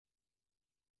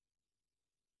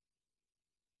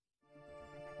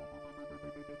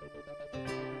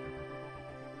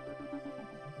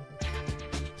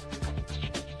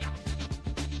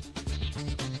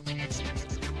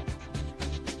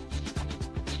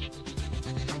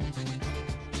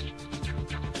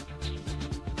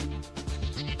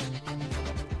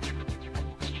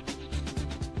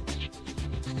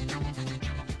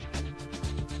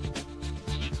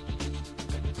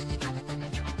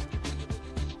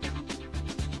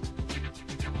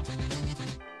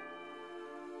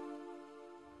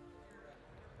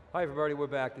Hi everybody, we're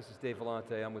back. This is Dave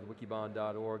Vellante. I'm with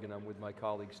Wikibon.org and I'm with my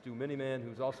colleague Stu Miniman,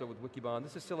 who's also with Wikibon.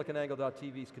 This is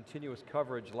SiliconANGLE.tv's continuous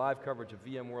coverage, live coverage of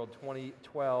VMworld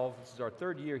 2012. This is our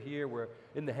third year here. We're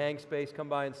in the hang space. Come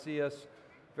by and see us.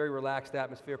 Very relaxed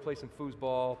atmosphere. Play some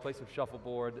foosball, play some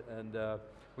shuffleboard, and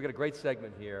we got a great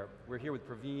segment here. We're here with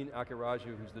Praveen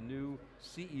Akkiraju, who's the new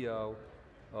CEO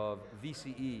of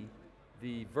VCE,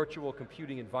 the Virtual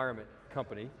Computing Environment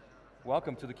Company.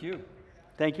 Welcome to theCUBE.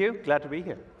 Thank you, glad to be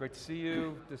here. Great to see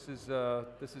you. This is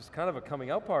kind of a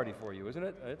coming out party for you, isn't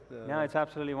it? Yeah, it's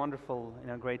absolutely wonderful. You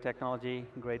know, great technology,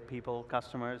 great people,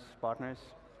 customers, partners,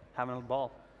 having a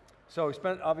ball. So we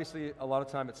spent obviously a lot of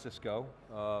time at Cisco,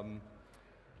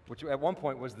 which at one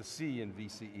point was the C in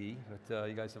VCE, but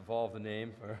you guys evolved the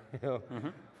name for,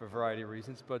 for a variety of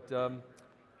reasons. But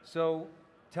so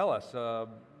tell us,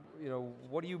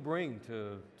 what do you bring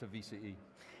to VCE?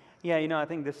 Yeah, I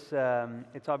think this,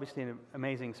 it's obviously an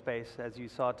amazing space, as you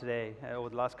saw today, over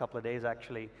the last couple of days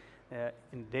actually.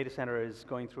 In data center is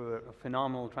going through a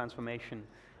phenomenal transformation.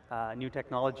 New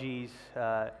technologies,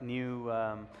 new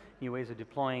ways of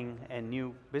deploying, and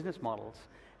new business models.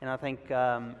 And I think,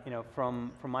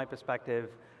 from my perspective,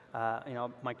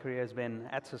 my career has been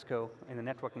at Cisco in the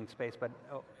networking space, but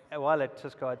while at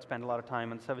Cisco, I'd spent a lot of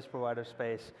time in the service provider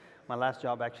space. My last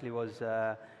job actually was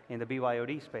in the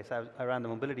BYOD space. I ran the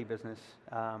mobility business.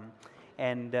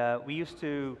 We used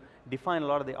to define a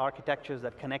lot of the architectures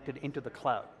that connected into the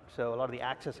cloud. So a lot of the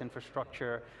access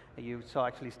infrastructure, you saw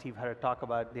actually Steve had a talk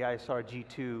about the ISR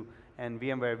G2 and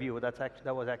VMware View.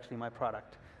 That was actually my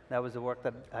product. That was the work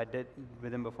that I did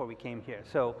with him before we came here.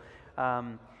 So,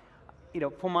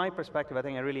 from my perspective, I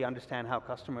think I really understand how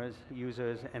customers,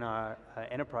 users, and our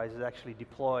enterprises actually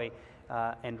deploy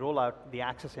and roll out the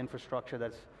access infrastructure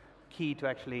that's key to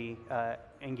actually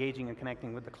engaging and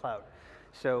connecting with the cloud.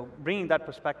 So bringing that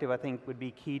perspective, I think, would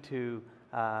be key to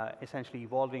essentially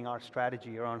evolving our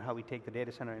strategy around how we take the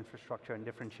data center infrastructure and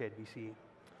differentiate VCE.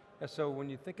 Yeah, so when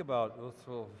you think about,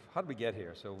 well, how did we get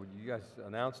here? So when you guys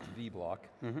announced vBlock,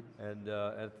 and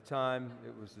at the time,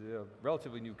 it was a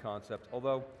relatively new concept,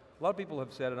 although a lot of people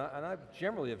have said, and I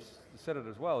generally have said it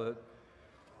as well, that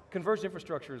converged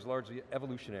infrastructure is largely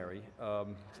evolutionary.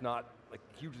 It's not like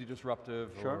hugely disruptive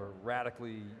or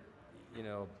radically,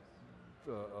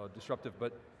 disruptive,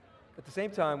 but at the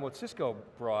same time, what Cisco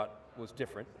brought was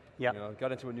different. Yeah.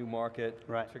 Got into a new market,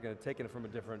 right. Taking it from a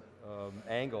different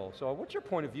angle. So what's your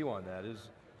point of view on that? Is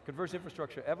converged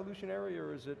infrastructure evolutionary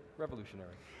or is it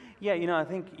revolutionary? Yeah, I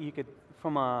think you could,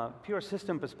 from a pure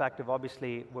system perspective,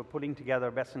 obviously we're putting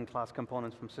together best-in-class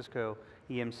components from Cisco,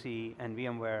 EMC, and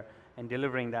VMware, and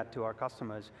delivering that to our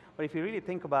customers. But if you really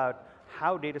think about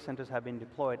how data centers have been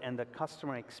deployed and the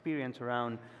customer experience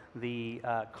around the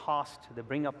cost, the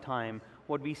bring-up time,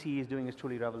 what VCE is doing is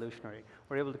truly revolutionary.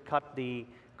 We're able to cut the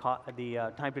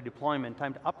time to deployment,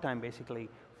 time to uptime basically,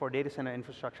 for data center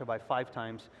infrastructure by 5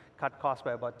 times, cut costs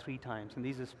by about 3 times. And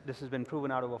this has been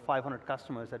proven out over 500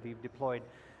 customers that we've deployed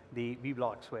the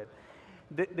vBlocks with.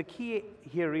 The key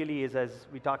here really is, as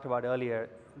we talked about earlier,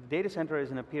 the data center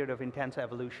is in a period of intense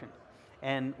evolution.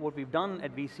 And what we've done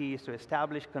at VCE is to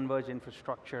establish converged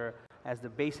infrastructure as the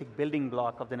basic building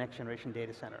block of the next generation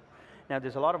data center. Now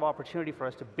there's a lot of opportunity for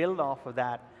us to build off of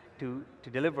that to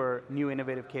deliver new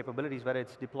innovative capabilities, whether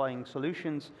it's deploying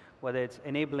solutions, whether it's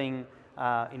enabling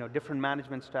different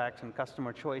management stacks and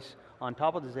customer choice on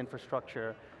top of this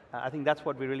infrastructure. I think that's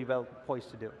what we're really well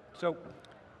poised to do. So,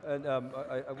 and I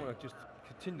want to just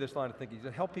continue this line of thinking,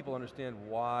 to help people understand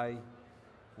why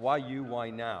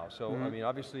now? So, I mean,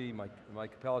 obviously,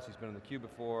 Mike Capellas, he's been on theCUBE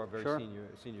before, very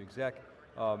senior exec.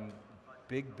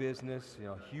 Big business,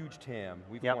 huge TAM.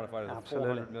 We've quantified it as a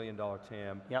 $400 million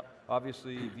TAM. Yep.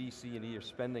 Obviously, VC&E are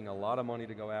spending a lot of money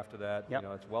to go after that. Yep.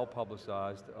 It's well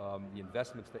publicized. The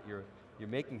investments that you're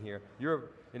making here. You're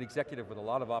an executive with a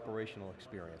lot of operational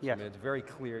experience. Yes. I mean, it's very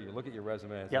clear. You look at your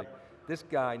resume, it's like, this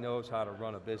guy knows how to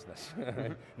run a business.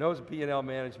 Knows P&L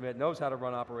management, knows how to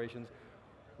run operations.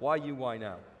 Why you, why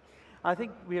now? I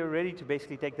think we are ready to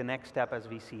basically take the next step as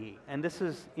VCE. And this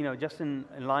is just in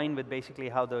line with basically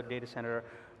how the data center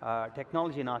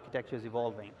technology and architecture is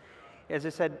evolving. As I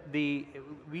said, the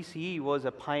VCE was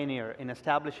a pioneer in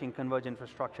establishing converged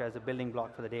infrastructure as a building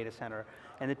block for the data center.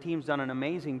 And the team's done an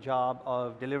amazing job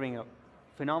of delivering a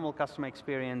phenomenal customer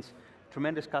experience,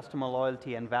 tremendous customer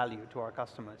loyalty and value to our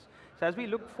customers. So as we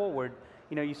look forward,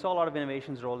 you saw a lot of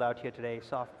innovations rolled out here today,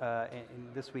 in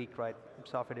this week, right?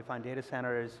 Software-defined data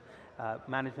centers,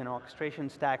 management orchestration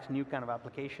stacks, new kind of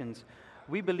applications.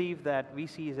 We believe that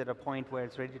VC is at a point where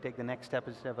it's ready to take the next step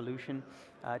in its evolution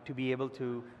to be able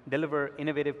to deliver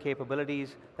innovative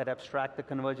capabilities that abstract the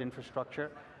converged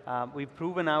infrastructure. We've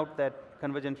proven out that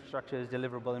converged infrastructure is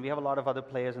deliverable, and we have a lot of other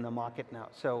players in the market now.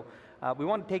 So we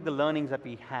want to take the learnings that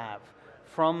we have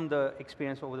from the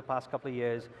experience over the past couple of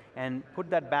years and put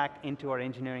that back into our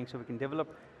engineering so we can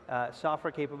develop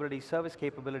software capabilities, service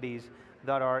capabilities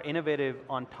that are innovative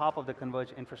on top of the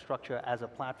converged infrastructure as a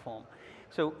platform.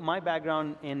 So my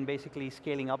background in basically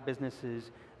scaling up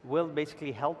businesses will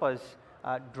basically help us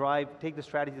take the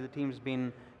strategy the team's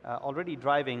been already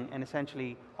driving and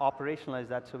essentially operationalize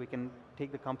that so we can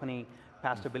take the company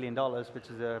past $1 billion,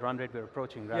 which is the run rate we're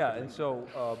approaching rapidly. Yeah, and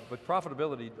so, but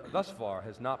profitability thus far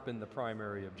has not been the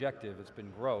primary objective, it's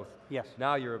been growth. Yes.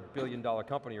 Now you're a $1 billion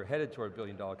company, you're headed toward a $1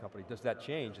 billion company. Does that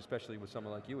change, especially with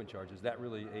someone like you in charge? Is that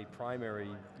really a primary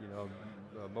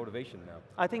motivation now?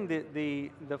 I think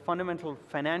the fundamental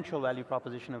financial value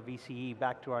proposition of VCE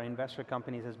back to our investor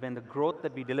companies has been the growth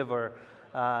that we deliver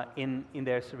in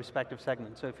their respective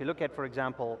segments. So if you look at, for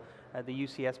example, the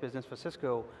UCS business for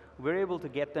Cisco, we're able to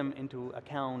get them into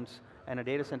accounts and a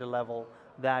data center level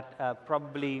that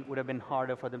probably would have been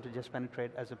harder for them to just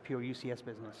penetrate as a pure UCS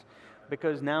business.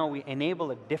 Because now we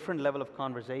enable a different level of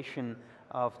conversation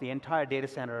of the entire data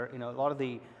center. A lot of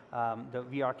the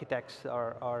V architects,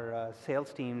 our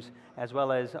sales teams, as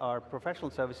well as our professional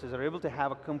services are able to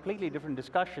have a completely different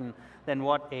discussion than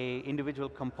what a individual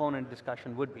component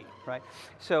discussion would be, right?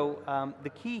 So the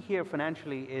key here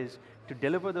financially is to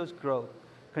deliver those growth,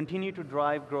 continue to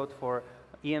drive growth for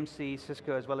EMC,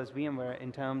 Cisco, as well as VMware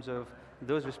in terms of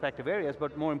those respective areas,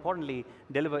 but more importantly,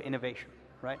 deliver innovation,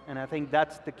 right? And I think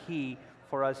that's the key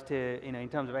for us to, in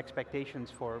terms of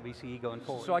expectations for VCE going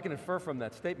forward. So I can infer from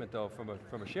that statement though,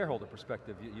 from a shareholder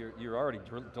perspective, you're already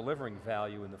delivering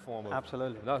value in the form of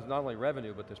absolutely not only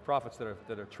revenue, but there's profits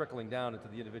that are trickling down into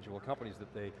the individual companies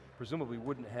that they presumably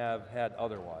wouldn't have had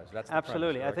otherwise. That's the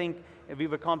absolutely. premise, right? I think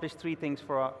we've accomplished three things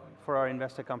for our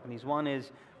investor companies. One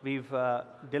is we've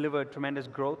delivered tremendous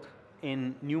growth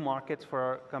in new markets for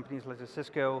our companies like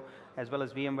Cisco, as well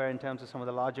as VMware in terms of some of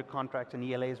the larger contracts and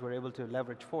ELAs we're able to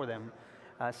leverage for them.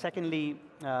 Secondly,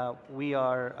 we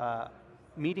are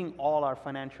meeting all our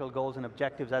financial goals and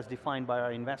objectives as defined by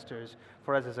our investors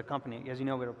for us as a company. As you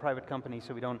know, we're a private company,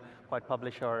 so we don't quite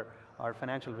publish our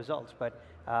financial results, but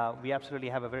we absolutely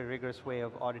have a very rigorous way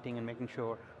of auditing and making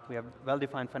sure we have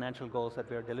well-defined financial goals that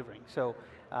we're delivering. So,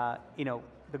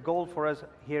 the goal for us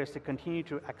here is to continue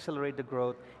to accelerate the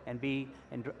growth and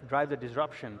drive the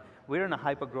disruption. We're in a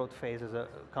hyper-growth phase as a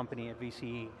company at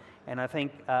VCE, and I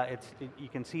think you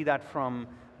can see that from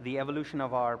the evolution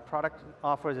of our product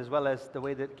offers as well as the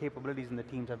way that capabilities and the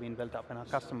teams have been built up in our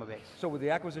customer base. So with the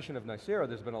acquisition of Nicira,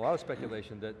 there's been a lot of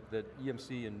speculation that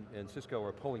EMC and Cisco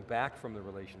are pulling back from the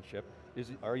relationship.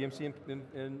 Are EMC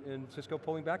and Cisco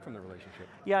pulling back from the relationship?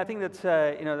 Yeah, I think that's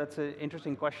an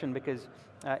interesting question because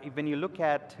when you look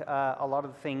at a lot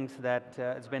of the things that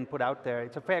has been put out there,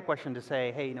 it's a fair question to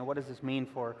say, hey, what does this mean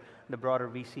for the broader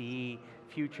VCE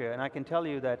future? And I can tell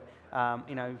you that,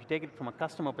 if you take it from a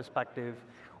customer perspective,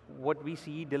 what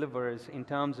VCE delivers in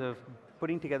terms of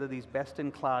putting together these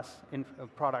best-in-class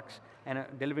products and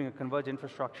delivering a converged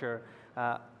infrastructure,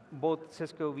 both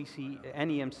Cisco, VCE,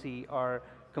 and EMC are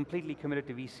completely committed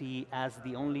to VCE as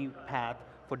the only path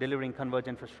for delivering converged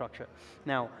infrastructure.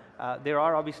 Now, there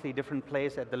are obviously different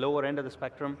plays at the lower end of the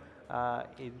spectrum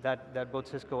that both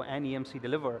Cisco and EMC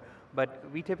deliver, but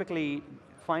we typically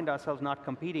find ourselves not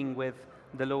competing with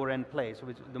the lower end plays,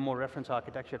 which the more reference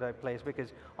architecture type plays,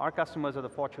 because our customers are the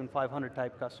Fortune 500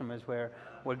 type customers where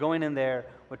we're going in there,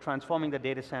 we're transforming the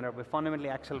data center, we're fundamentally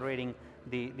accelerating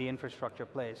the infrastructure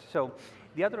plays. So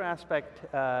the other aspect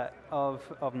of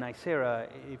Nicira,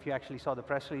 if you actually saw the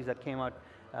press release that came out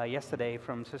yesterday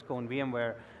from Cisco and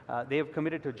VMware, they have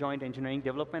committed to joint engineering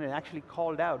development and actually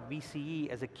called out VCE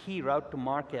as a key route to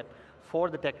market for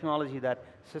the technology that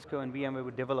Cisco and VMware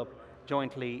would develop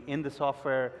jointly in the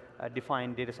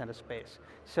software-defined data center space.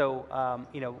 So,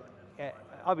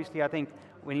 obviously I think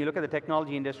when you look at the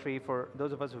technology industry, for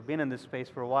those of us who've been in this space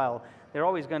for a while, there are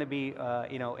always going to be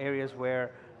areas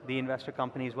where the investor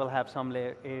companies will have some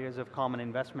areas of common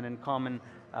investment and common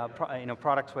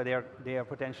products where they are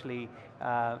potentially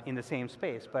in the same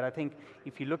space. But I think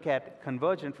if you look at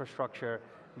converged infrastructure,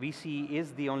 VCE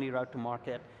is the only route to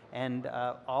market, and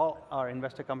all our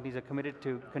investor companies are committed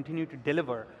to continue to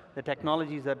deliver the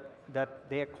technologies that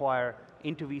they acquire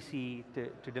into VCE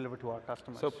to deliver to our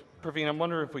customers. So, Praveen, I'm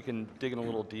wondering if we can dig in a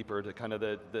little deeper to kind of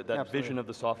that vision of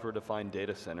the software-defined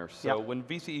data center. So when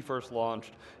VCE first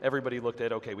launched, everybody looked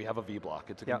at, okay, we have a VBlock,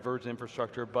 it's a converged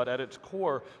infrastructure, but at its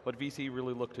core, what VCE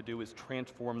really looked to do is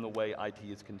transform the way IT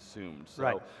is consumed.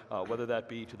 So whether that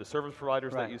be to the service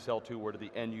providers that you sell to, or to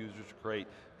the end users to create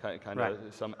kind of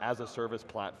some as-a-service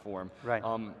platform.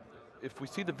 If we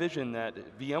see the vision that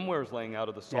VMware is laying out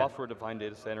of the software-defined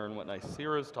data center and what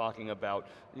Nicira is talking about,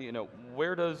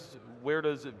 where does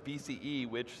VCE,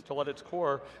 which still at its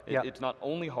core, it's not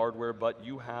only hardware, but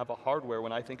you have a hardware.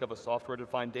 When I think of a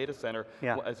software-defined data center,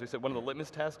 as I said, one of the litmus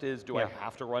tests is, do I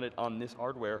have to run it on this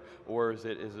hardware, or is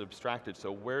it abstracted?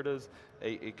 So where does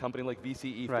a company like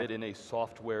VCE fit in a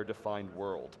software-defined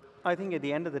world? I think at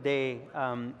the end of the day,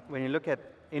 when you look at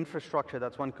infrastructure,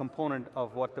 that's one component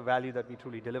of what the value that we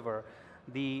truly deliver.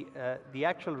 The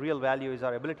actual real value is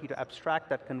our ability to abstract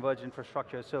that converged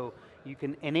infrastructure, so you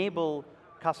can enable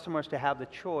customers to have the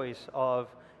choice of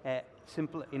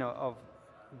of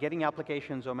getting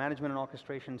applications or management and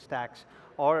orchestration stacks,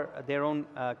 or their own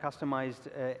customized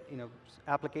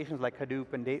applications like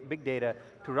Hadoop and big data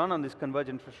to run on this converged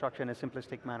infrastructure in a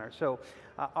simplistic manner. So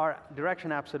our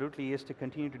direction absolutely is to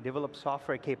continue to develop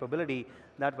software capability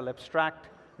that will abstract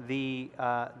the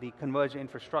converged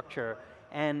infrastructure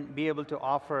and be able to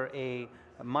offer a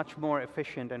much more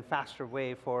efficient and faster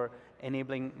way for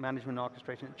enabling management and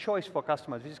orchestration choice for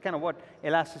customers, which is kind of what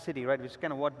elasticity, right? Which is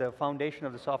kind of what the foundation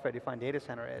of the software-defined data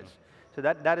center is. So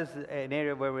that is an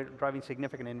area where we're driving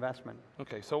significant investment.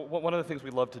 Okay, so one of the things we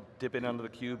love to dip in under the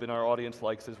cube and our audience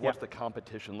likes is what's the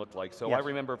competition look like? So I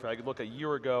remember if I could look a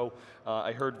year ago,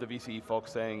 I heard the VCE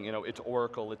folks saying, it's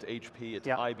Oracle, it's HP, it's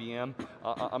IBM.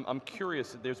 I'm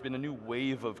curious, there's been a new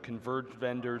wave of converged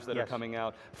vendors that are coming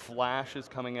out. Flash is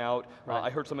coming out. I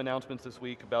heard some announcements this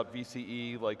week about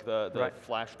VCE, like the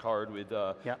Flash card with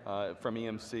from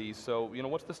EMC. So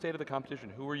what's the state of the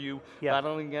competition? Who are you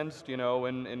battling against,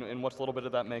 and what's a little bit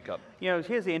of that makeup?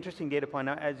 Here's the interesting data point.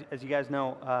 As you guys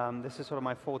know, this is sort of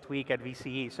my 4th week at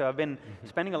VCE, so I've been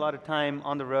spending a lot of time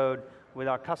on the road with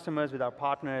our customers, with our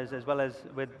partners, as well as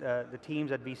with the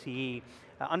teams at VCE,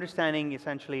 understanding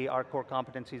essentially our core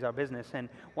competencies, our business. And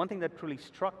one thing that truly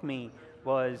struck me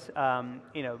was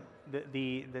the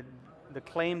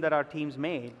claim that our teams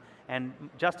made, and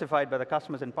justified by the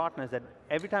customers and partners, that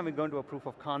every time we go into a proof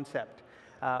of concept,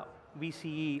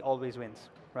 VCE always wins,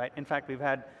 right? In fact, we've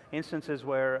had instances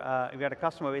where we had a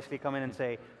customer basically come in and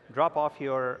say, drop off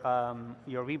your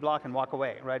VBlock and walk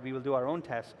away, right? We will do our own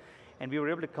tests. And we were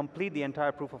able to complete the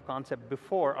entire proof of concept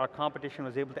before our competition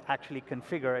was able to actually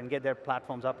configure and get their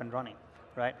platforms up and running,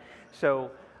 right?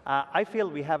 So I feel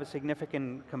we have a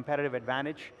significant competitive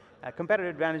advantage.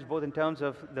 Both in terms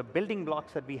of the building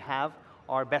blocks that we have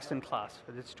are best in class,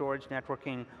 whether it's storage,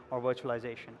 networking, or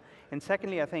virtualization. And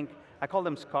secondly, I think, I call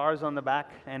them scars on the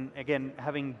back, and again,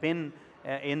 having been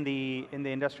in the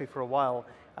industry for a while,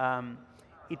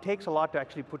 it takes a lot to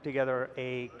actually put together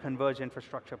a converged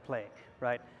infrastructure play,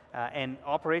 right? And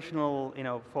operational,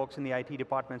 folks in the IT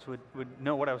departments would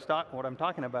know what I'm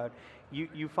talking about.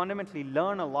 You fundamentally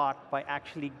learn a lot by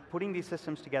actually putting these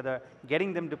systems together,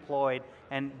 getting them deployed,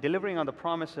 and delivering on the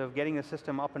promise of getting the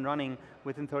system up and running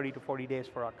within 30 to 40 days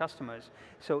for our customers.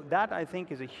 So that, I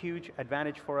think, is a huge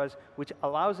advantage for us, which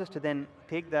allows us to then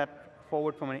take that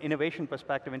forward from an innovation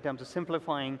perspective in terms of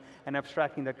simplifying and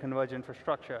abstracting that converged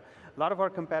infrastructure. A lot of our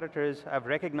competitors have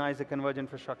recognized the converged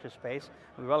infrastructure space.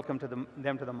 We welcome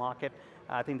them to the market.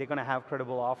 I think they're going to have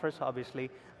credible offers, obviously.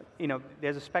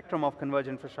 There's a spectrum of converged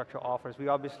infrastructure offers. We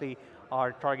obviously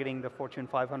are targeting the Fortune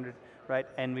 500, right?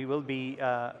 And we will be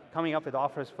coming up with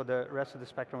offers for the rest of the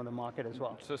spectrum of the market as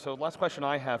well. So last question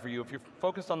I have for you, if you're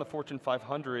focused on the Fortune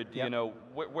 500, how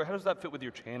does that fit with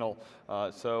your channel?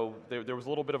 So there was a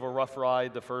little bit of a rough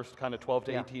ride the first kind of 12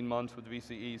 to 18 months with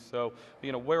VCE. So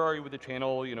where are you with the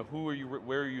channel?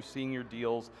 Where are you seeing your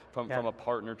deals from a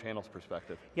partner channel's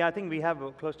perspective? Yeah, I think we have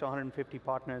close to 150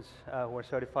 partners who are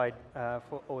certified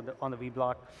on the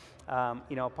VBlock.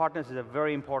 Partners is a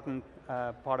very important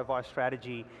part of our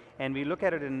strategy, and we look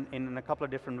at it in a couple of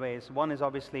different ways. One is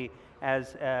obviously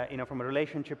as from a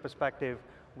relationship perspective,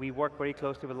 we work very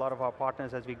closely with a lot of our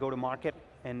partners as we go to market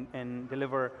and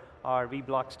deliver our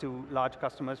VBlocks to large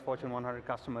customers, Fortune 100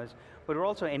 customers. But we're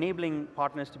also enabling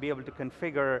partners to be able to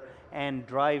configure and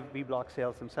drive VBlock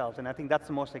sales themselves, and I think that's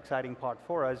the most exciting part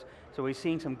for us. So we're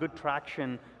seeing some good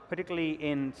traction particularly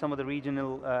in some of the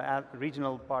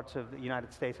regional parts of the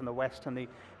United States and the West and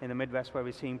in the Midwest, where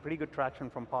we're seeing pretty good traction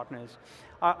from partners.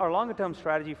 Our longer term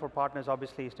strategy for partners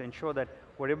obviously is to ensure that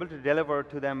we're able to deliver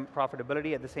to them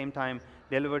profitability, at the same time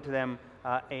deliver to them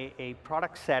a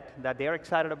product set that they're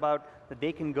excited about, that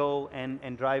they can go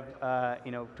and drive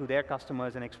to their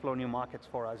customers and explore new markets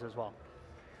for us as well.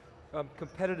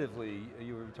 Competitively,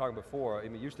 you were talking before, I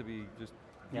mean, it used to be just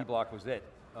vBlock was it.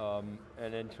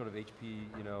 And then sort of HP,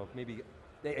 maybe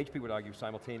HP would argue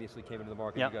simultaneously came into the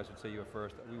market. You guys would say you were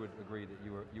first. We would agree that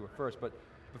you were first. But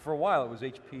for a while, it was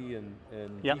HP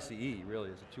and VCE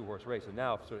really as a two-horse race. And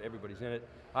now sort of everybody's in it.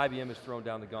 IBM has thrown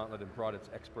down the gauntlet and brought its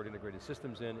expert integrated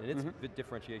systems in, and its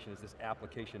differentiation is this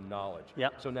application knowledge.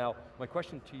 So now, my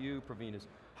question to you, Praveen, is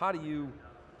how do you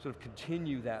sort of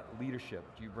continue that leadership?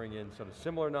 Do you bring in sort of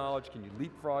similar knowledge? Can you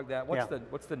leapfrog that?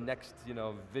 What's the next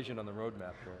vision on the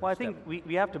roadmap? Well, I think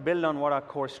we have to build on what our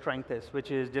core strength is, which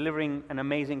is delivering an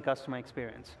amazing customer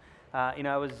experience.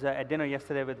 I was at dinner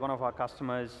yesterday with one of our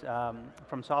customers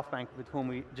from SoftBank, with whom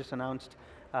we just announced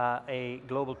a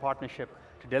global partnership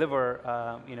to deliver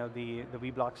the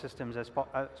vBlock systems as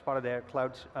part of their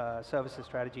cloud services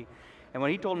strategy. And what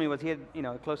he told me was he had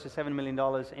close to $7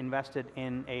 million invested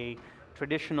in a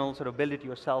traditional sort of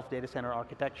build-it-yourself data center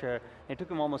architecture. And it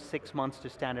took him almost 6 months to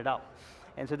stand it up.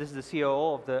 And so this is the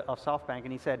COO of SoftBank,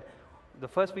 and he said, the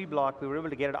first vBlock, we were able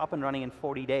to get it up and running in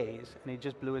 40 days, and it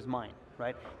just blew his mind,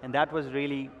 right? And that was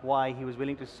really why he was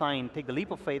willing to take the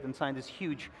leap of faith and sign this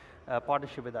huge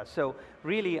partnership with us. So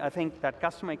really, I think that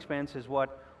customer experience is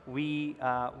what we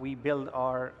build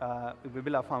our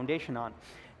foundation on.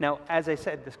 Now, as I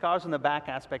said, the scars on the back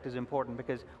aspect is important,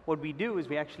 because what we do is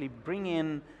we actually bring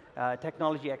in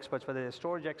technology experts, whether they're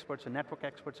storage experts or network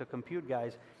experts or compute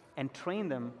guys, and train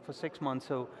them for 6 months,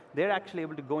 so they're actually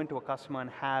able to go into a customer and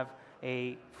have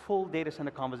a full data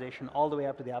center conversation all the way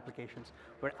up to the applications.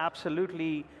 We're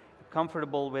absolutely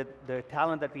comfortable with the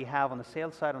talent that we have on the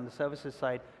sales side, on the services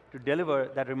side, to deliver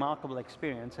that remarkable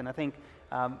experience. And I think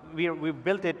we've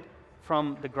built it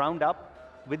from the ground up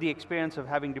with the experience of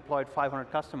having deployed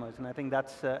 500 customers, and I think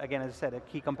that's, again, as I said, a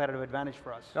key competitive advantage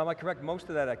for us. Now, am I correct, most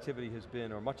of that activity has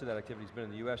been, or much of that activity has been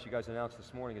in the US. You guys announced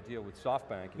this morning a deal with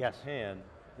SoftBank in Japan.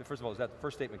 First of all, is that the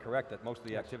first statement correct, that most of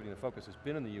the activity and the focus has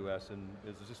been in the US, and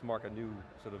does this mark a new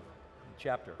sort of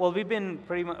chapter? Well, we've been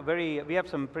we have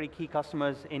some pretty key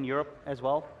customers in Europe as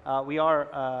well. We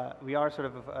are sort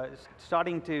of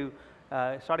starting to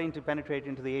penetrate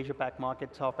into the Asia-Pac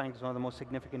market. SoftBank is one of the most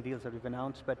significant deals that we've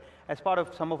announced, but as part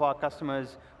of some of our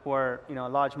customers who are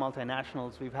large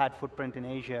multinationals, we've had footprint in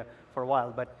Asia for a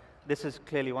while, but this is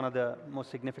clearly one of the most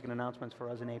significant announcements for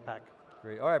us in APAC.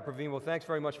 Great. All right, Praveen, well, thanks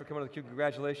very much for coming to theCUBE.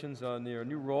 Congratulations on your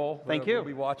new role. Thank you. We'll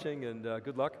be watching, and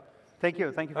good luck. Thank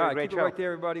you for a great show. Keep it right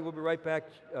there, everybody. We'll be right back.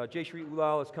 Jayshree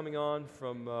Ulal is coming on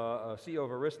from CEO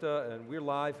of Arista, and we're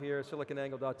live here,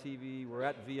 siliconangle.tv. We're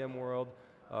at VMworld.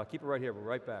 Keep it right here, we're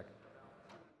right back.